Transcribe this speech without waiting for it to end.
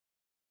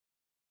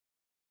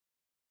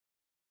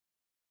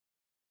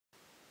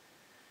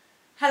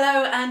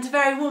Hello and a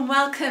very warm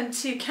welcome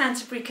to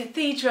Canterbury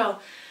Cathedral.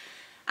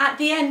 At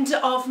the end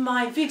of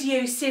my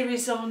video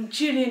series on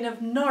Julian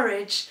of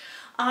Norwich,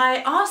 I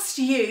asked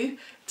you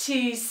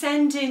to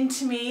send in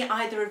to me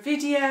either a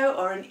video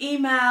or an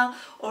email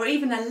or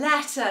even a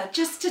letter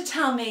just to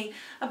tell me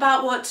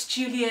about what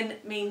Julian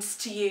means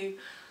to you.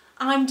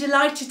 I'm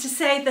delighted to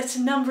say that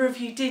a number of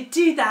you did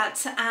do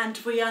that, and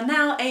we are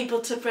now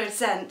able to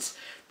present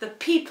the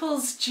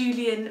People's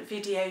Julian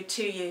video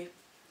to you.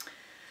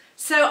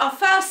 So our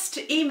first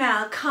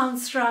email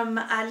comes from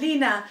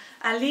Alina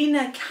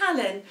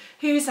Callan,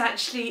 who's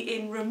actually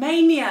in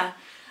Romania,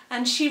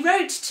 and she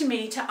wrote to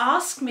me to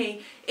ask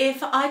me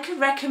if I could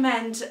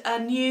recommend a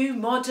new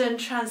modern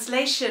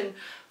translation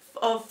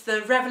of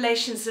the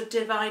Revelations of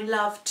Divine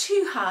Love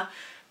to her,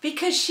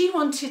 because she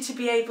wanted to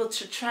be able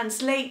to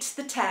translate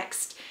the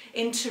text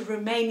into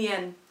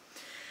Romanian.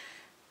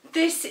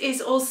 This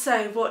is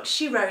also what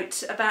she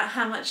wrote about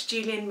how much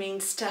Julian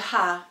means to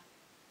her.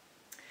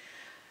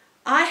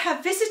 I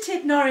have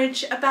visited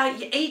Norwich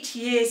about 8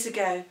 years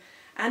ago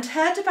and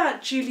heard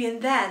about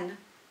Julian then,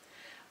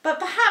 but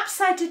perhaps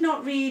I did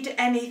not read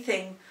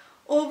anything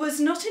or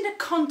was not in a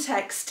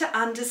context to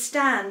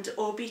understand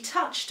or be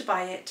touched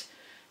by it,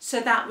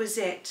 so that was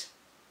it.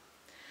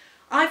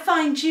 I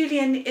find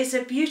Julian is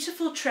a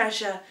beautiful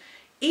treasure,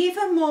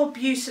 even more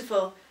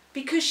beautiful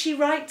because she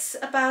writes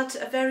about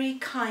a very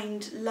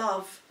kind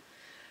love,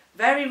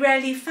 very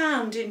rarely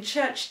found in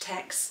church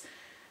texts,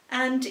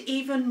 and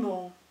even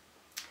more.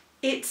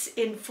 It's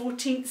in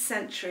 14th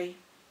century.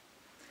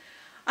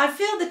 I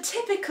feel the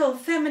typical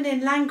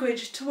feminine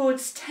language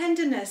towards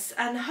tenderness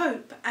and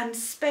hope and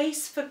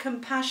space for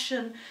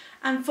compassion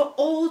and for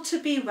all to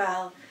be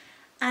well,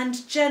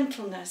 and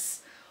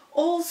gentleness,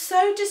 all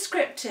so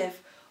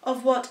descriptive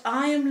of what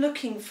I am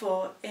looking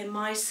for in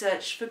my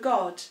search for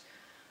God,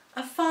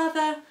 a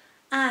father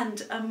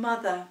and a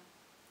mother.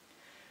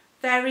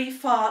 Very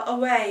far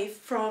away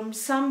from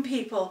some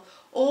people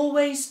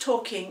always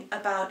talking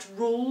about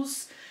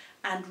rules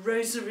and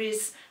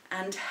rosaries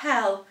and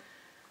hell,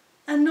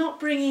 and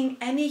not bringing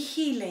any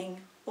healing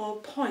or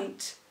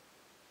point.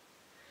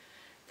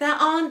 There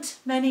aren't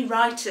many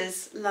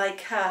writers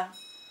like her.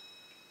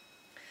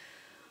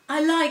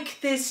 I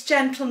like this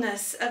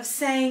gentleness of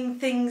saying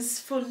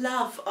things for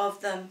love of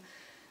them,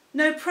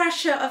 no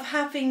pressure of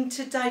having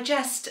to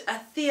digest a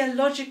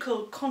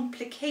theological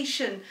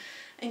complication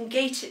and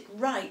get it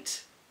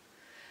right.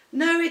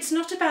 No, it's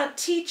not about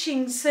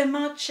teaching so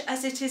much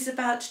as it is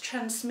about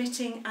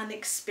transmitting an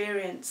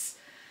experience,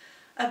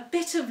 a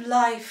bit of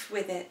life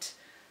with it,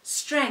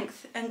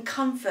 strength and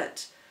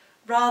comfort,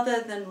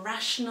 rather than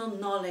rational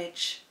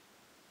knowledge.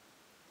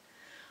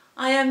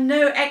 I am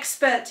no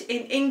expert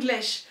in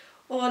English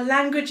or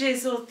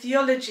languages or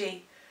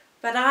theology,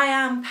 but I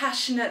am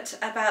passionate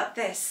about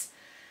this,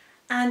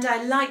 and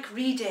I like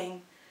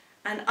reading,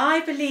 and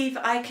I believe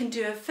I can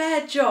do a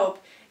fair job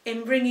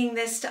in bringing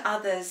this to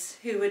others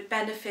who would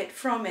benefit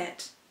from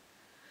it.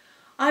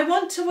 I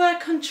want to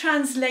work on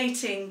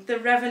translating the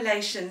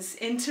Revelations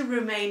into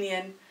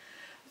Romanian,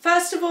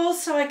 first of all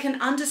so I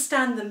can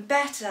understand them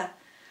better,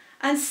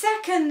 and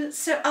second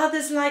so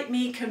others like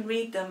me can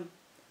read them.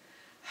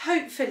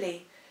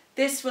 Hopefully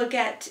this will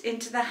get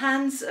into the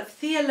hands of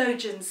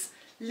theologians,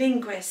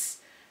 linguists,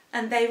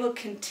 and they will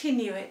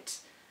continue it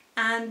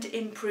and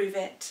improve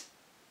it.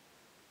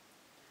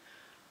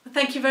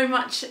 Thank you very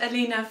much,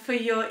 Alina, for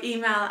your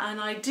email,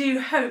 and I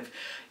do hope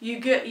you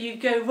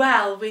go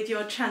well with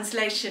your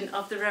translation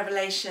of the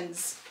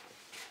Revelations.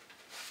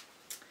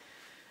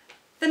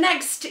 The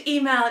next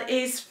email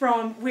is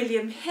from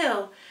William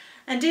Hill,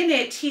 and in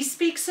it he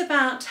speaks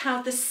about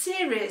how the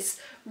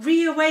series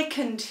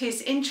reawakened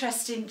his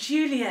interest in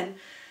Julian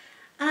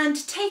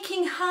and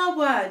taking her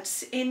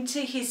words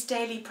into his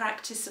daily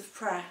practice of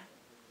prayer.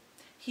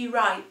 He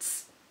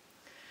writes,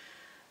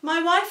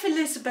 "My wife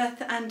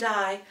Elizabeth and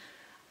I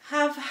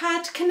have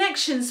had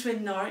connections with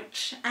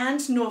Norwich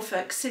and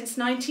Norfolk since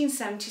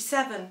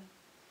 1977.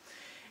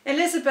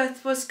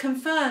 Elizabeth was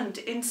confirmed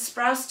in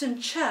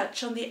Sprowston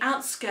Church on the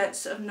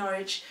outskirts of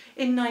Norwich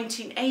in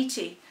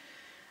 1980,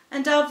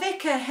 and our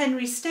vicar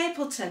Henry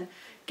Stapleton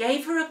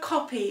gave her a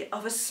copy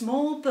of a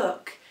small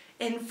book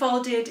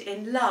enfolded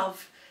in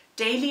love,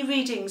 Daily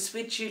Readings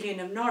with Julian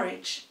of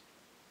Norwich.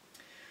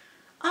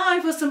 I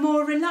was a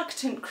more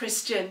reluctant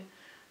Christian,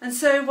 and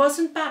so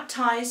wasn't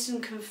baptised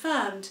and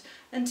confirmed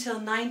until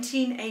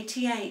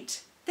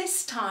 1988,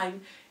 this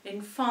time in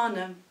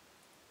Farnham.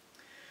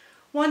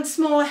 Once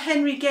more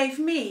Henry gave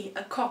me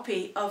a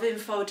copy of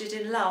Enfolded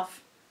in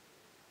Love.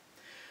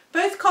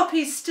 Both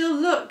copies still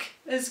look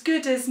as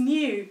good as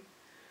new.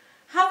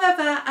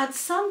 However, at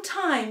some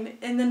time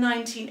in the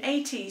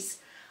 1980s,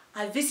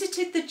 I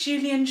visited the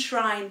Julian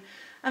Shrine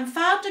and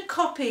found a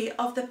copy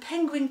of the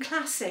Penguin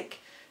classic,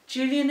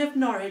 Julian of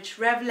Norwich,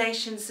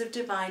 Revelations of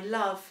Divine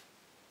Love.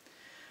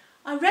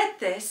 I read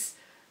this,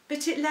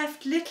 but it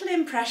left little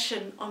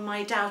impression on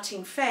my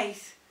doubting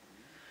faith.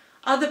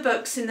 Other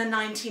books in the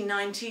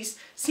 1990s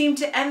seemed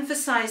to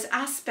emphasise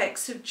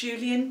aspects of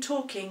Julian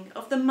talking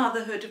of the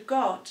motherhood of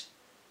God.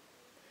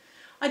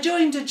 I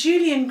joined a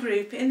Julian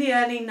group in the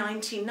early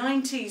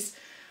 1990s,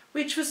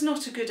 which was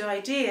not a good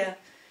idea.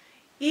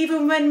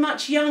 Even when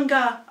much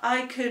younger,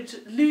 I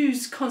could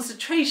lose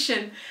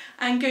concentration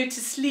and go to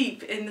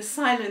sleep in the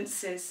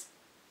silences.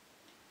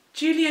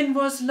 Julian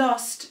was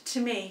lost to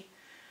me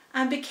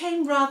and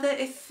became rather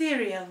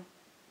ethereal.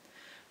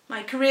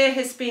 My career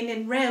has been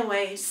in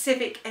railway,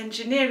 civil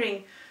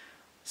engineering,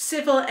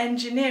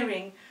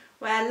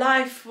 where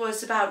life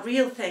was about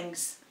real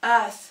things: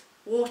 earth,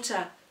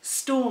 water,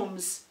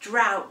 storms,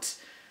 drought,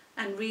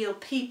 and real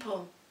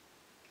people.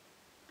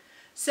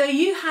 So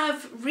you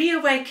have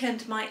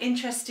reawakened my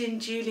interest in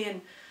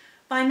Julian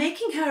by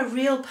making her a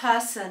real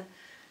person,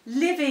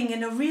 living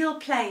in a real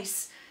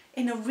place,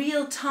 in a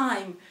real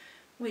time,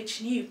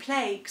 which knew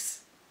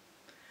plagues.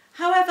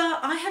 However,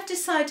 I have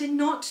decided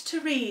not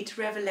to read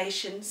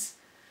Revelations,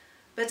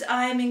 but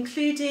I am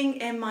including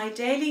in my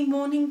daily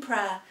morning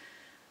prayer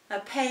a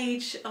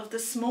page of the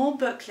small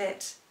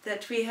booklet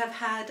that we have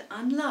had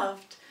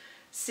unloved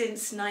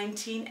since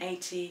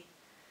 1980,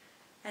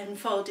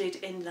 enfolded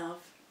in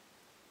love.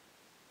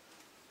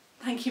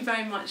 Thank you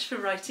very much for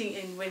writing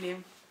in,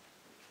 William.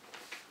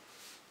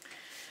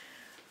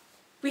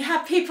 We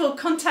have people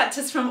contact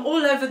us from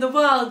all over the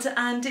world,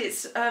 and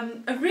it's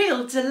a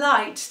real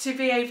delight to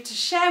be able to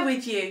share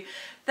with you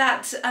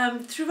that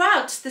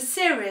throughout the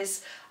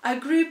series, a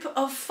group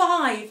of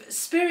 5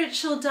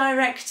 spiritual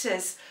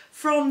directors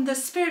from the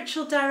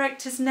Spiritual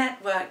Directors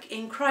Network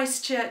in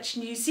Christchurch,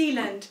 New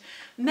Zealand,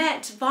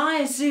 met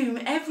via Zoom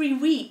every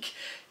week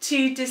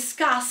to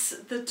discuss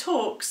the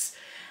talks,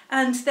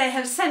 and they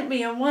have sent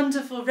me a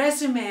wonderful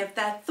resume of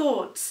their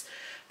thoughts.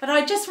 But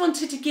I just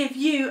wanted to give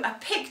you a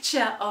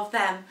picture of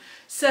them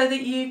so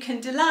that you can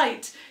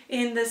delight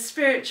in the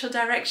spiritual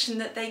direction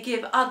that they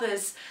give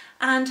others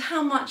and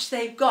how much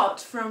they've got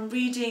from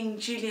reading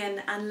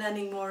Julian and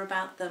learning more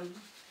about them.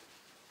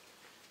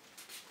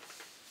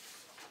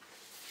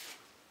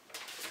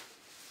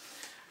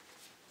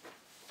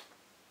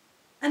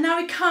 And now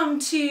we come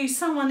to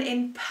someone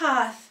in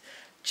Perth,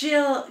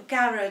 Jill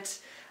Garrett,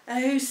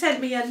 who sent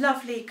me a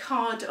lovely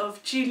card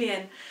of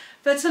Julian.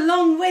 But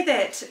along with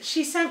it,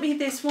 she sent me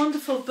this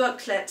wonderful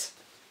booklet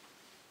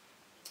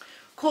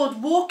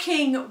called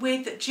Walking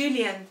with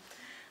Julian.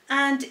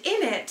 And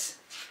in it,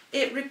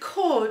 it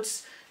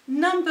records a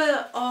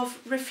number of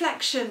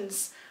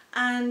reflections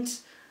and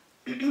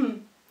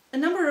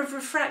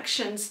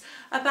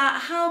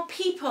about how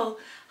people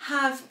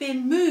have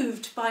been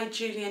moved by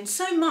Julian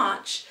so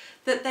much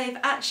that they've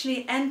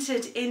actually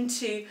entered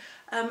into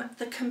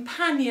the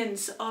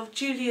companions of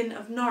Julian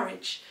of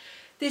Norwich.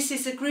 This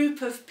is a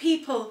group of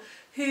people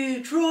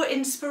who draw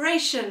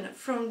inspiration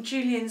from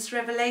Julian's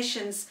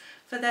revelations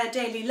for their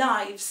daily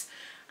lives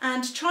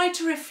and try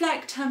to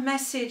reflect her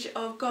message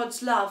of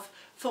God's love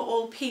for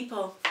all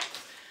people.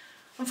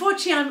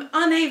 Unfortunately, I'm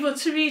unable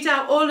to read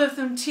out all of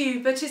them to you,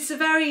 but it's a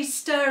very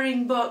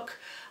stirring book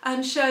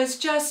and shows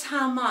just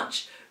how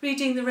much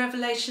reading the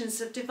revelations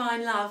of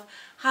divine love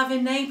have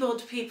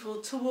enabled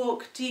people to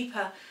walk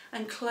deeper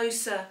and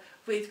closer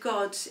with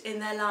God in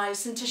their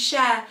lives and to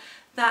share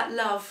that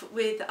love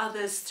with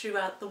others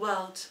throughout the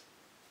world.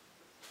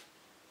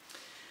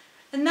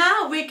 And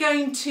now we're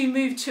going to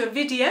move to a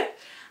video,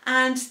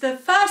 and the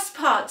first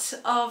part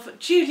of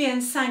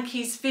Julian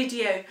Sankey's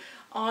video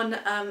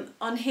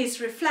on his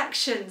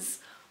reflections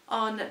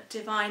on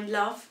divine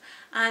love,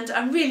 and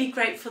I'm really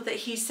grateful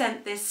that he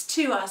sent this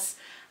to us.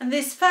 And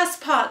this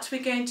first part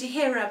we're going to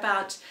hear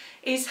about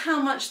is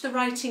how much the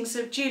writings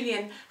of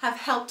Julian have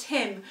helped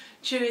him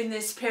during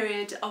this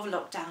period of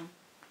lockdown.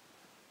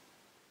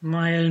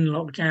 My own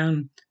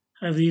lockdown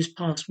over these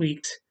past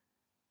weeks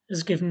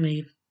has given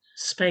me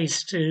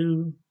space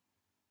to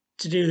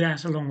do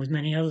that, along with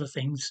many other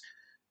things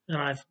that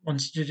I've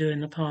wanted to do in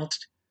the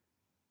past.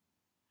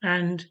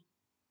 And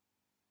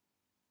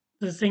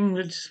the thing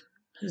that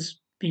has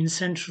been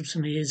central to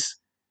me is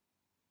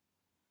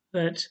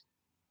that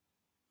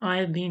I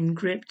have been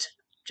gripped,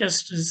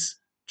 just as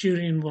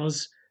Julian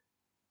was,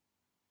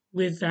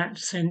 with that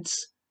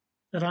sense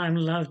that I am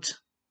loved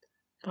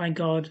by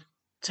God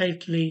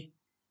totally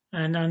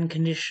and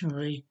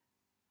unconditionally.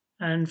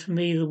 And for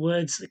me, the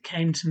words that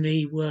came to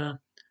me were,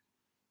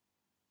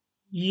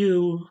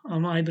 "You are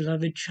my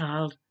beloved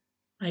child.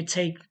 I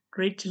take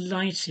great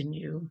delight in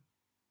you."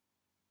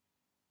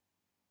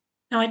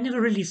 Now, I'd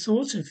never really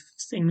thought of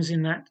things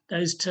in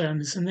those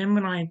terms. And then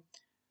when I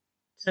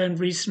turned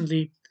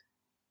recently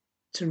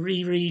to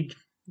reread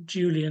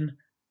Julian,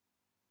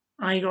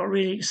 I got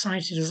really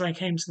excited as I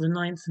came to the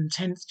 9th and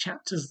 10th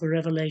chapters of the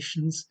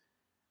Revelations,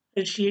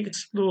 that she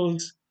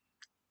explores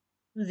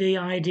the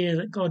idea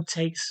that God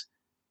takes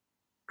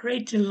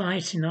great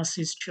delight in us,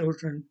 his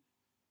children.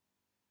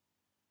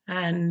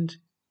 And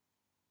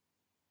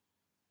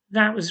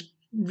that was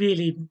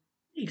really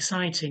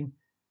exciting.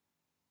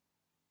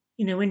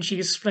 You know, when she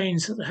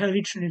explains that the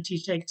Holy Trinity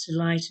takes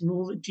delight in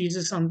all that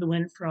Jesus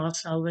underwent for our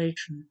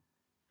salvation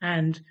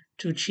and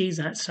to achieve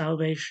that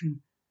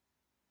salvation.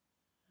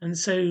 And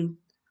so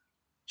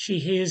she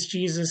hears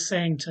Jesus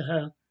saying to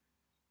her,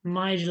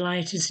 My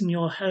delight is in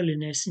your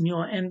holiness, in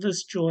your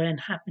endless joy and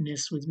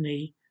happiness with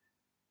me.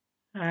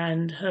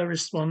 And her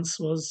response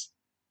was,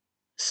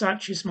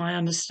 such is my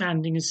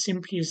understanding, as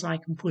simply as I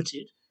can put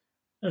it,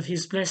 of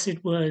his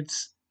blessed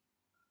words,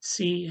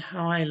 see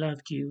how I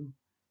loved you.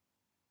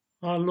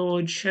 Our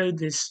Lord showed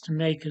this to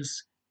make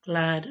us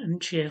glad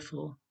and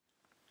cheerful.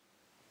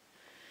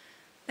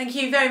 Thank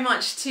you very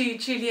much to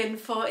Julian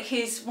for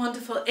his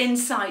wonderful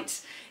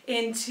insight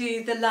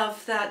into the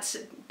love that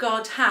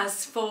God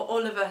has for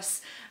all of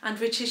us, and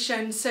which is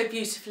shown so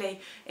beautifully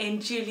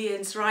in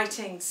Julian's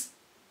writings.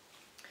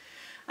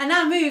 I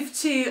now move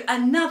to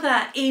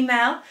another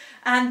email,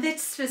 and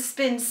this has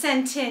been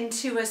sent in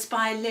to us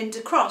by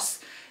Linda Cross,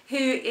 who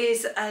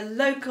is a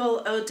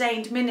local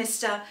ordained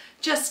minister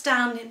just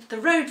down the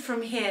road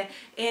from here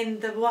in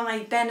the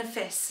Y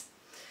benefice.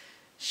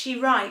 She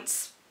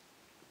writes,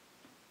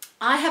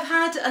 I have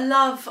had a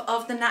love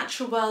of the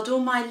natural world all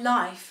my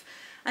life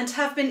and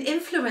have been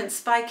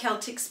influenced by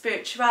Celtic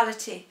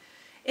spirituality,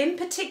 in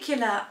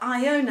particular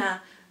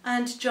Iona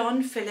and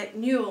John Philip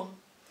Newell.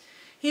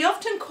 He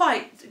often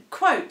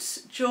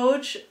quotes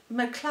George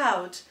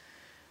MacLeod,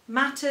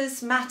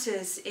 matters,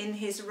 matters, in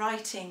his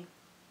writing.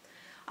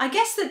 I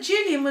guess that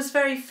Julian was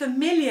very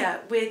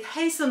familiar with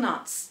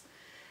hazelnuts.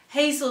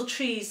 Hazel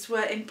trees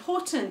were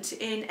important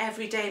in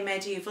everyday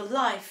medieval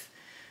life,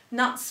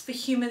 nuts for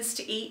humans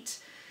to eat,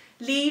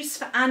 leaves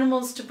for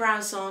animals to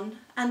browse on,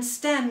 and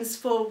stems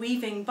for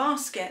weaving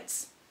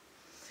baskets.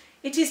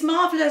 It is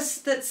marvellous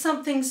that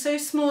something so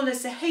small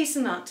as a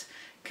hazelnut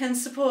can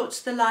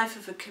support the life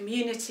of a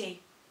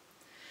community.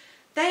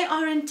 They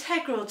are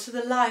integral to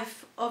the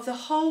life of the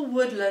whole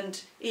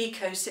woodland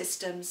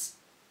ecosystems.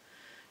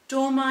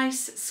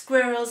 Dormice,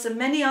 squirrels and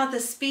many other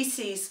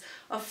species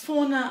of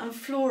fauna and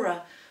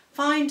flora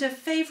find a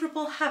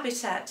favourable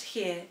habitat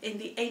here in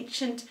the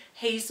ancient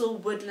hazel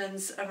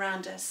woodlands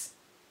around us.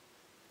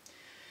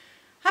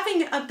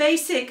 Having a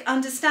basic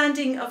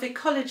understanding of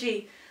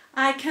ecology,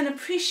 I can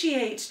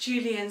appreciate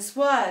Julian's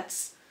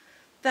words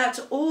that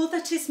all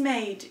that is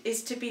made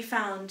is to be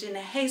found in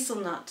a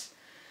hazelnut,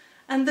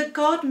 and that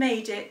God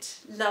made it,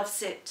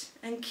 loves it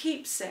and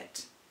keeps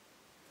it.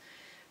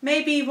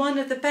 Maybe one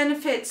of the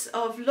benefits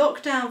of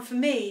lockdown for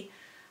me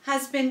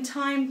has been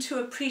time to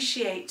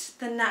appreciate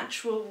the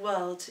natural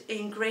world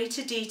in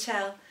greater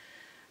detail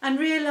and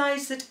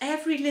realise that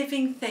every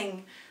living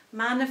thing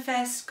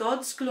manifests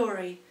God's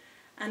glory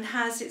and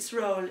has its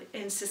role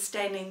in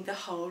sustaining the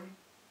whole.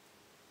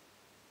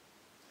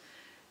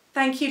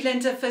 Thank you,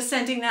 Linda, for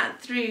sending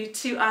that through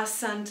to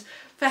us and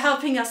for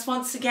helping us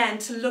once again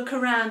to look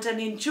around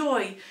and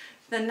enjoy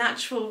the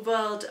natural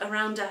world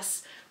around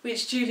us,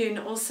 which Julian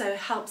also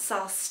helps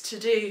us to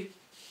do.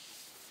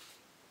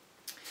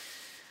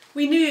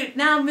 We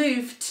now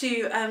move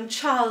to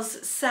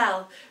Charles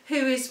Sell,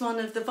 who is one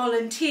of the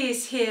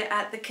volunteers here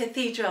at the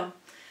cathedral,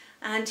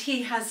 and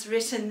he has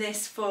written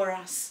this for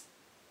us.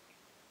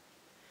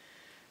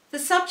 The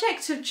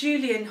subject of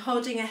Julian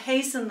holding a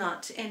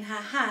hazelnut in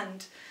her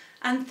hand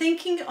and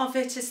thinking of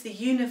it as the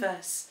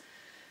universe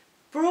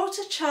brought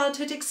a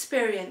childhood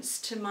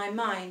experience to my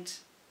mind.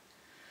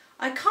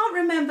 I can't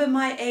remember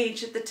my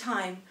age at the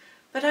time,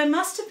 but I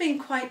must have been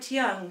quite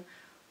young,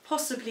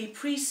 possibly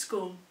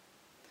preschool.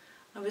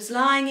 I was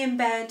lying in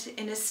bed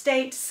in a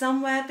state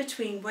somewhere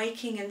between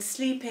waking and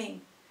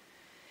sleeping.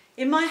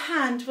 In my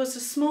hand was a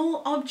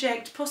small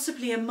object,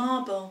 possibly a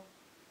marble.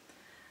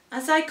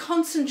 As I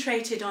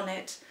concentrated on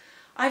it,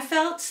 I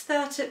felt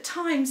that at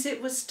times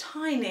it was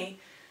tiny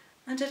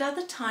and at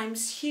other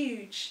times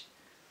huge.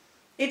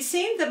 It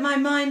seemed that my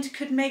mind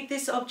could make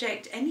this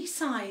object any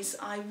size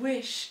I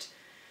wished.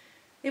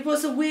 It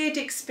was a weird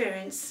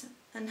experience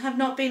and have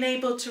not been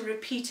able to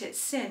repeat it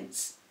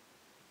since.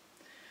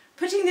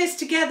 Putting this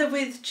together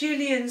with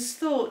Julian's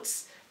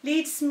thoughts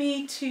leads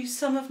me to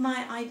some of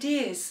my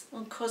ideas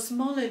on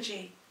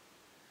cosmology.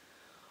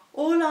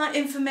 All our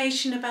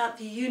information about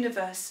the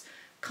universe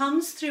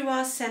comes through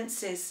our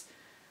senses,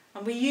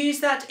 and we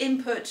use that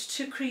input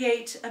to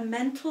create a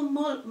mental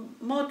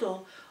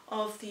model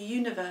of the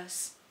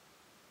universe.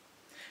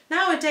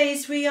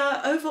 Nowadays we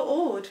are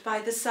overawed by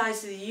the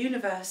size of the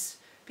universe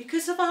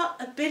because of our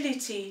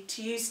ability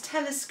to use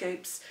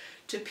telescopes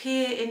to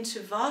peer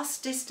into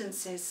vast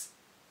distances.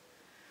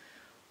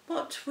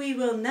 What we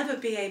will never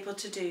be able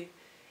to do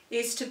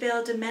is to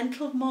build a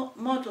mental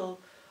model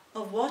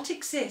of what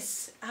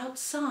exists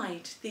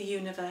outside the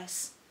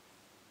universe.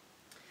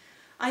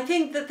 I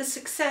think that the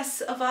success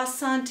of our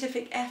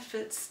scientific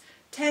efforts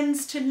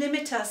tends to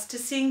limit us to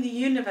seeing the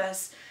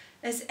universe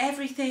as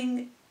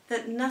everything,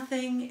 that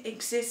nothing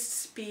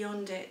exists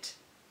beyond it.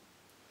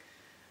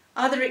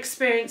 Other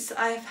experiences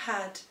I have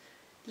had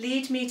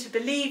lead me to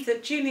believe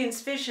that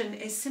Julian's vision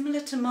is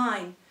similar to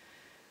mine.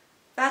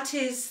 That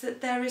is, that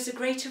there is a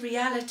greater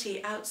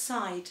reality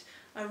outside,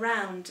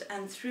 around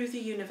and through the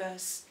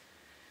universe.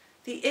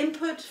 The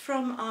input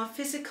from our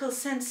physical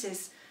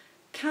senses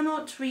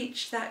cannot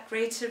reach that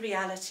greater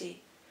reality.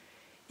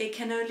 It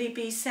can only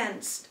be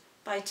sensed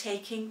by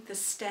taking the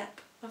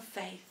step of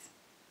faith.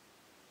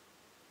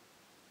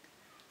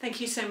 Thank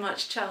you so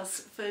much, Charles,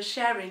 for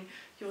sharing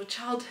your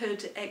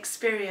childhood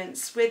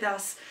experience with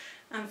us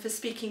and for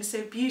speaking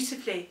so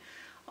beautifully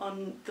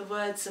on the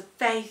words of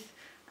faith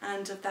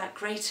and of that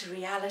greater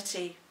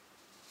reality.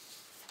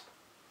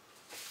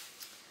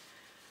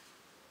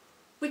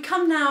 We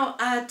come now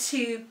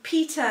to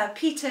Peter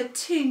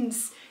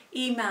Toon's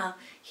email.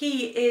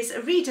 He is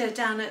a reader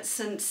down at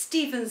St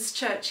Stephen's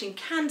Church in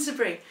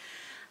Canterbury,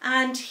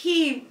 and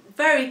he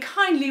very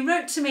kindly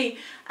wrote to me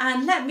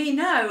and let me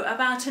know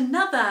about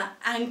another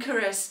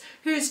anchoress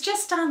who is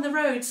just down the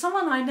road,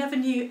 someone I never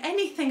knew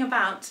anything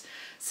about.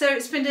 So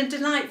it's been a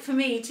delight for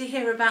me to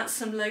hear about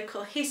some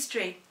local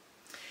history.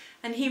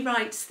 And he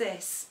writes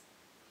this: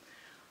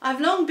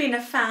 I've long been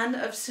a fan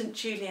of St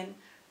Julian,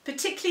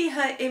 particularly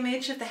her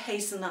image of the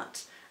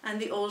hazelnut and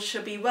the all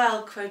shall be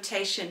well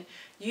quotation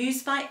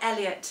used by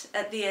Eliot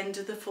at the end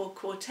of the 4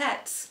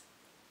 quartets.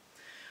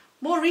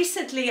 More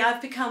recently, I've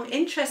become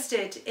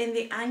interested in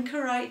the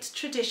anchorite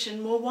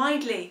tradition more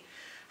widely,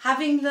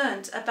 having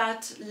learnt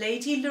about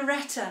Lady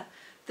Loretta,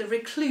 the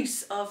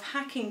recluse of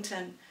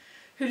Hackington,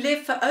 who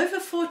lived for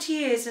over 40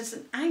 years as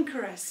an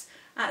anchoress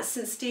at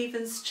St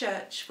Stephen's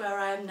Church, where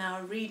I am now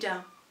a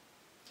reader.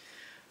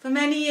 For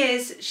many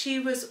years, she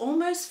was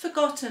almost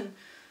forgotten,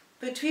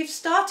 but we've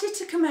started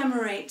to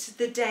commemorate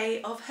the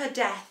day of her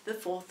death, the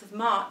 4th of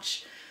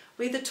March,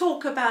 with a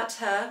talk about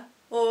her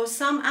or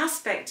some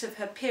aspect of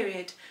her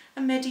period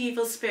and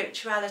medieval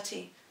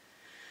spirituality.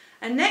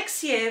 And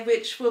next year,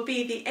 which will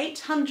be the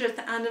 800th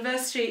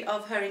anniversary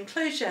of her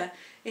enclosure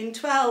in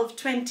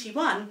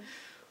 1221,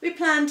 we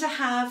plan to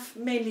have,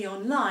 mainly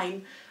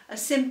online, a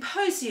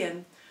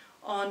symposium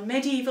on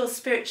medieval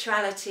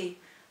spirituality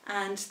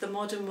and the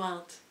modern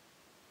world.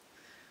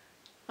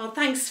 Well,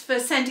 thanks for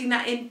sending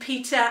that in,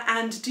 Peter,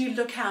 and do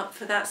look out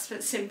for that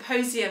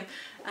symposium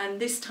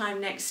this time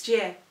next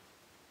year.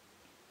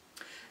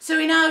 So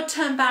we now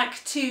turn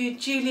back to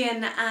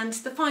Julian and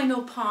the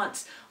final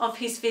part of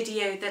his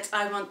video that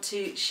I want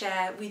to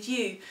share with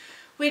you,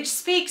 which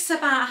speaks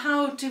about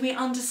how do we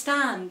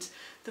understand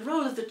the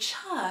role of the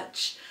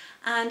church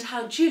and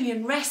how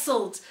Julian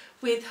wrestled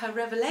with her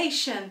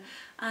revelation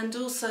and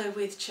also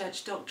with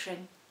church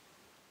doctrine.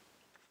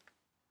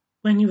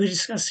 When you were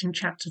discussing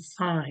chapter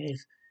 5,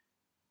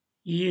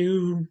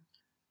 you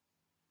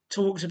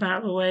talked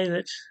about the way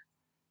that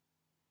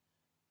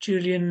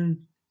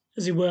Julian,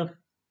 as it were,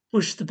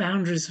 pushed the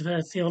boundaries of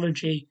her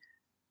theology.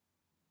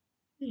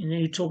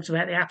 You talked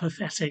about the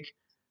apophatic,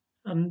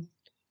 and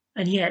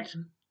yet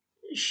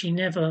she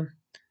never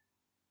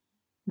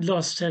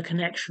lost her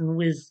connection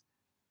with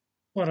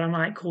what I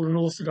might call an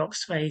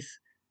orthodox faith,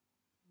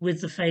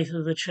 with the faith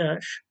of the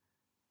church,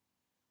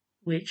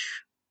 which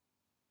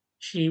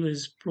she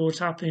was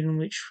brought up in,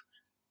 which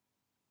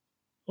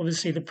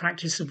obviously the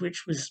practice of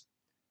which was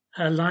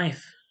her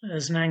life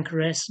as an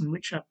anchoress and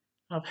which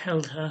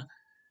upheld her.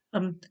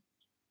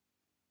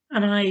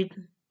 And I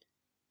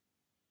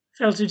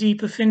felt a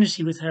deep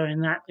affinity with her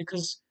in that,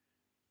 because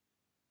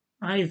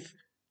I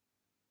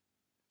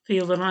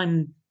feel that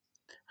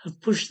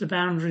have pushed the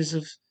boundaries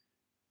of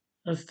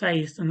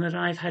faith, and that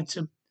I've had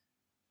to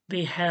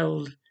be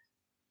held,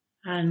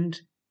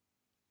 and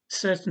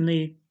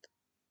certainly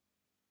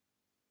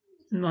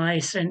my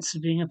sense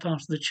of being a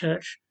part of the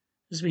church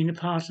has been a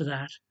part of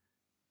that.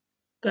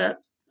 But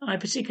I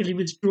particularly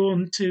was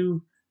drawn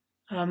to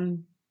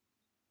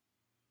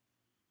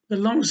the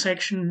long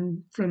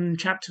section from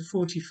chapter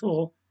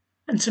 44,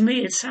 and to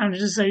me it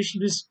sounded as though she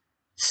was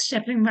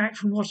stepping back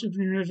from what had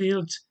been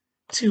revealed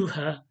to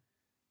her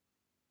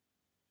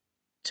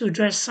to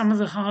address some of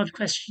the hard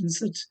questions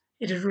that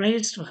it had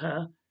raised for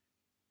her,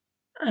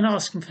 and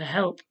asking for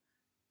help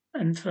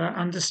and for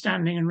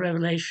understanding and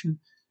revelation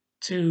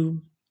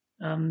to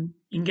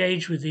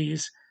engage with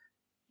these.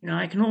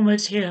 I can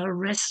almost hear her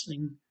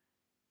wrestling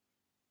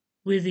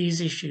with these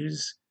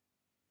issues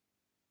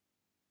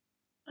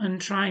and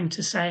trying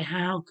to say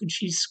how could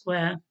she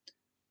square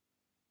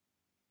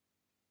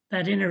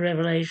that inner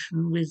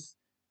revelation with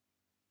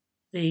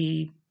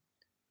the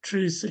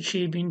truth that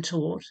she'd been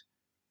taught.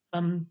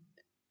 And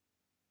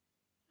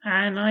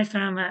I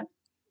found that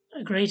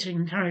a great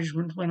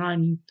encouragement when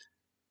I'm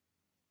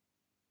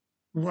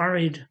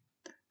worried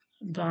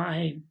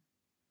by,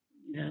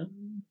 the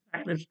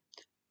fact that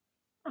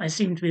I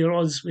seem to be at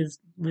odds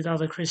with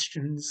other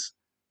Christians.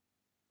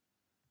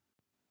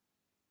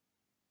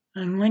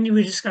 And when you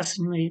were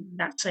discussing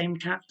that same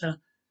chapter,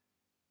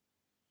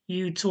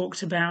 you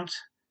talked about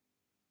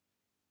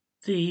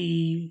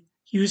the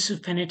use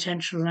of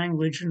penitential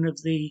language and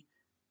of the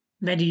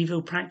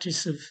medieval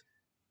practice of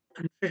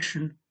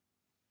contrition.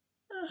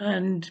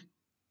 And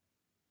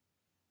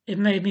it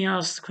made me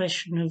ask the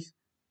question of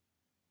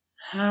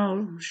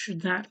how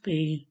should that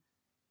be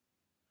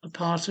a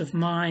part of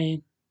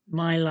my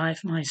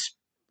life, my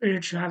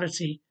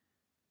spirituality,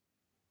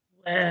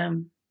 where,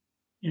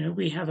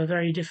 we have a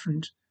very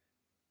different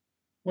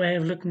way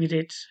of looking at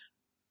it,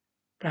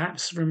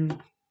 perhaps than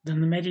the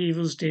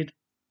medievals did.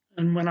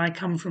 And when I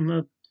come from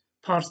a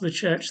part of the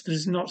church that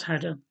has not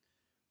had a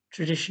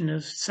tradition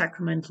of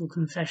sacramental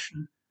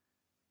confession,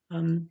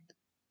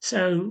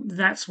 So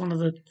that's one of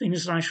the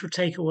things that I shall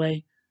take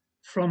away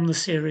from the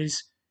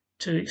series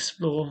to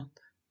explore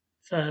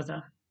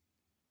further.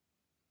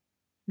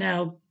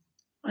 Now,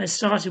 I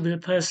started with a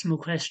personal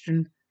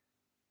question,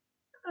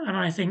 and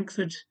I think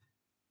that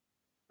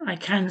I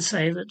can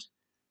say that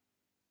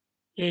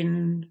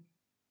in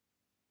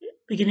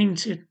beginning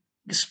to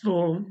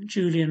explore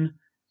Julian,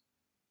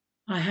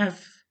 I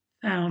have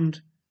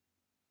found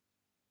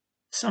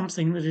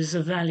something that is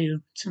of value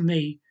to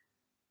me.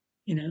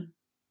 You know,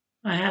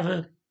 I have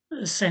a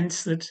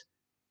sense that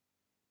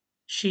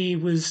she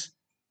was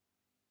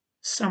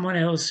someone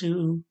else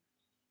who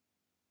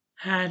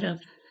had a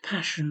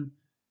passion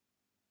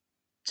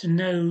to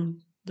know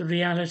the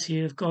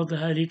reality of God the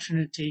Holy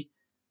Trinity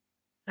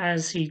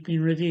as he'd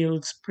been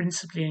revealed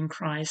principally in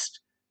Christ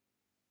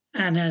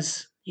and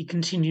as he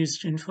continues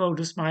to enfold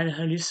us by the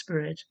Holy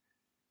Spirit.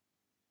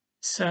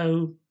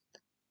 So,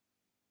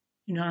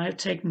 I've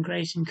taken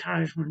great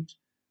encouragement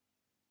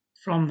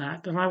from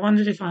that. But I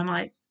wondered if I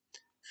might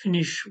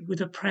finish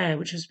with a prayer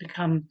which has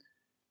become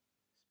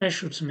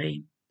special to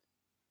me.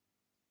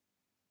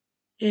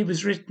 It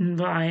was written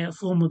by a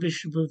former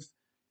Bishop of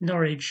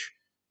Norwich,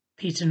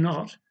 Peter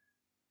Knott,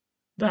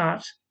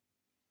 but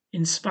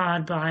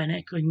inspired by and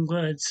echoing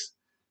words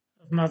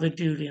of Mother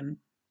Julian.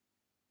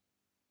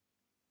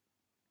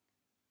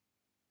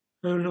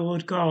 O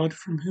Lord God,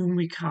 from whom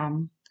we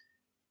come,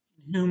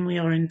 in whom we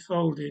are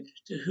enfolded,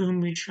 to whom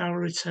we shall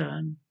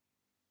return,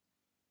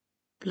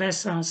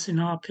 bless us in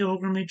our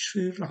pilgrimage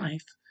through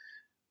life,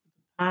 with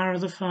the power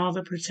of the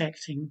Father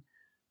protecting,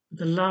 with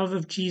the love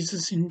of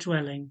Jesus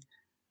indwelling,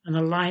 and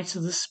the light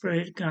of the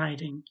Spirit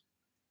guiding,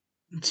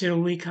 until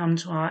we come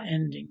to our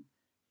ending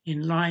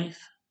in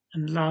life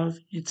and love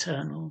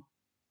eternal.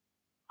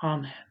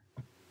 Amen.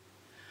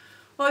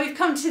 Well, we've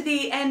come to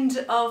the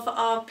end of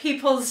our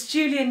People's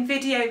Julian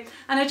video,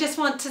 and I just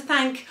want to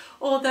thank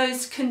all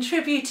those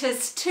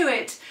contributors to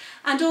it,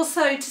 and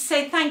also to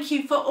say thank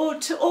you to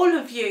all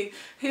of you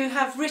who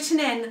have written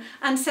in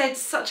and said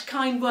such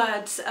kind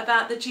words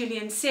about the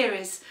Julian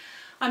series.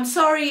 I'm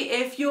sorry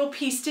if your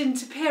piece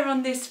didn't appear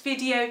on this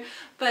video,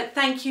 but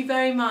thank you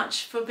very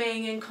much for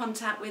being in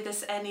contact with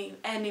us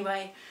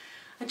anyway.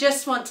 I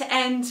just want to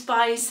end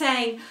by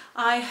saying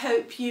I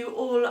hope you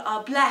all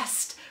are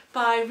blessed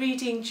by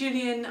reading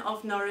Julian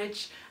of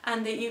Norwich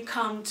and that you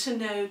come to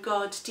know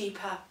God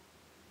deeper.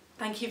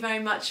 Thank you very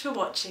much for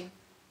watching.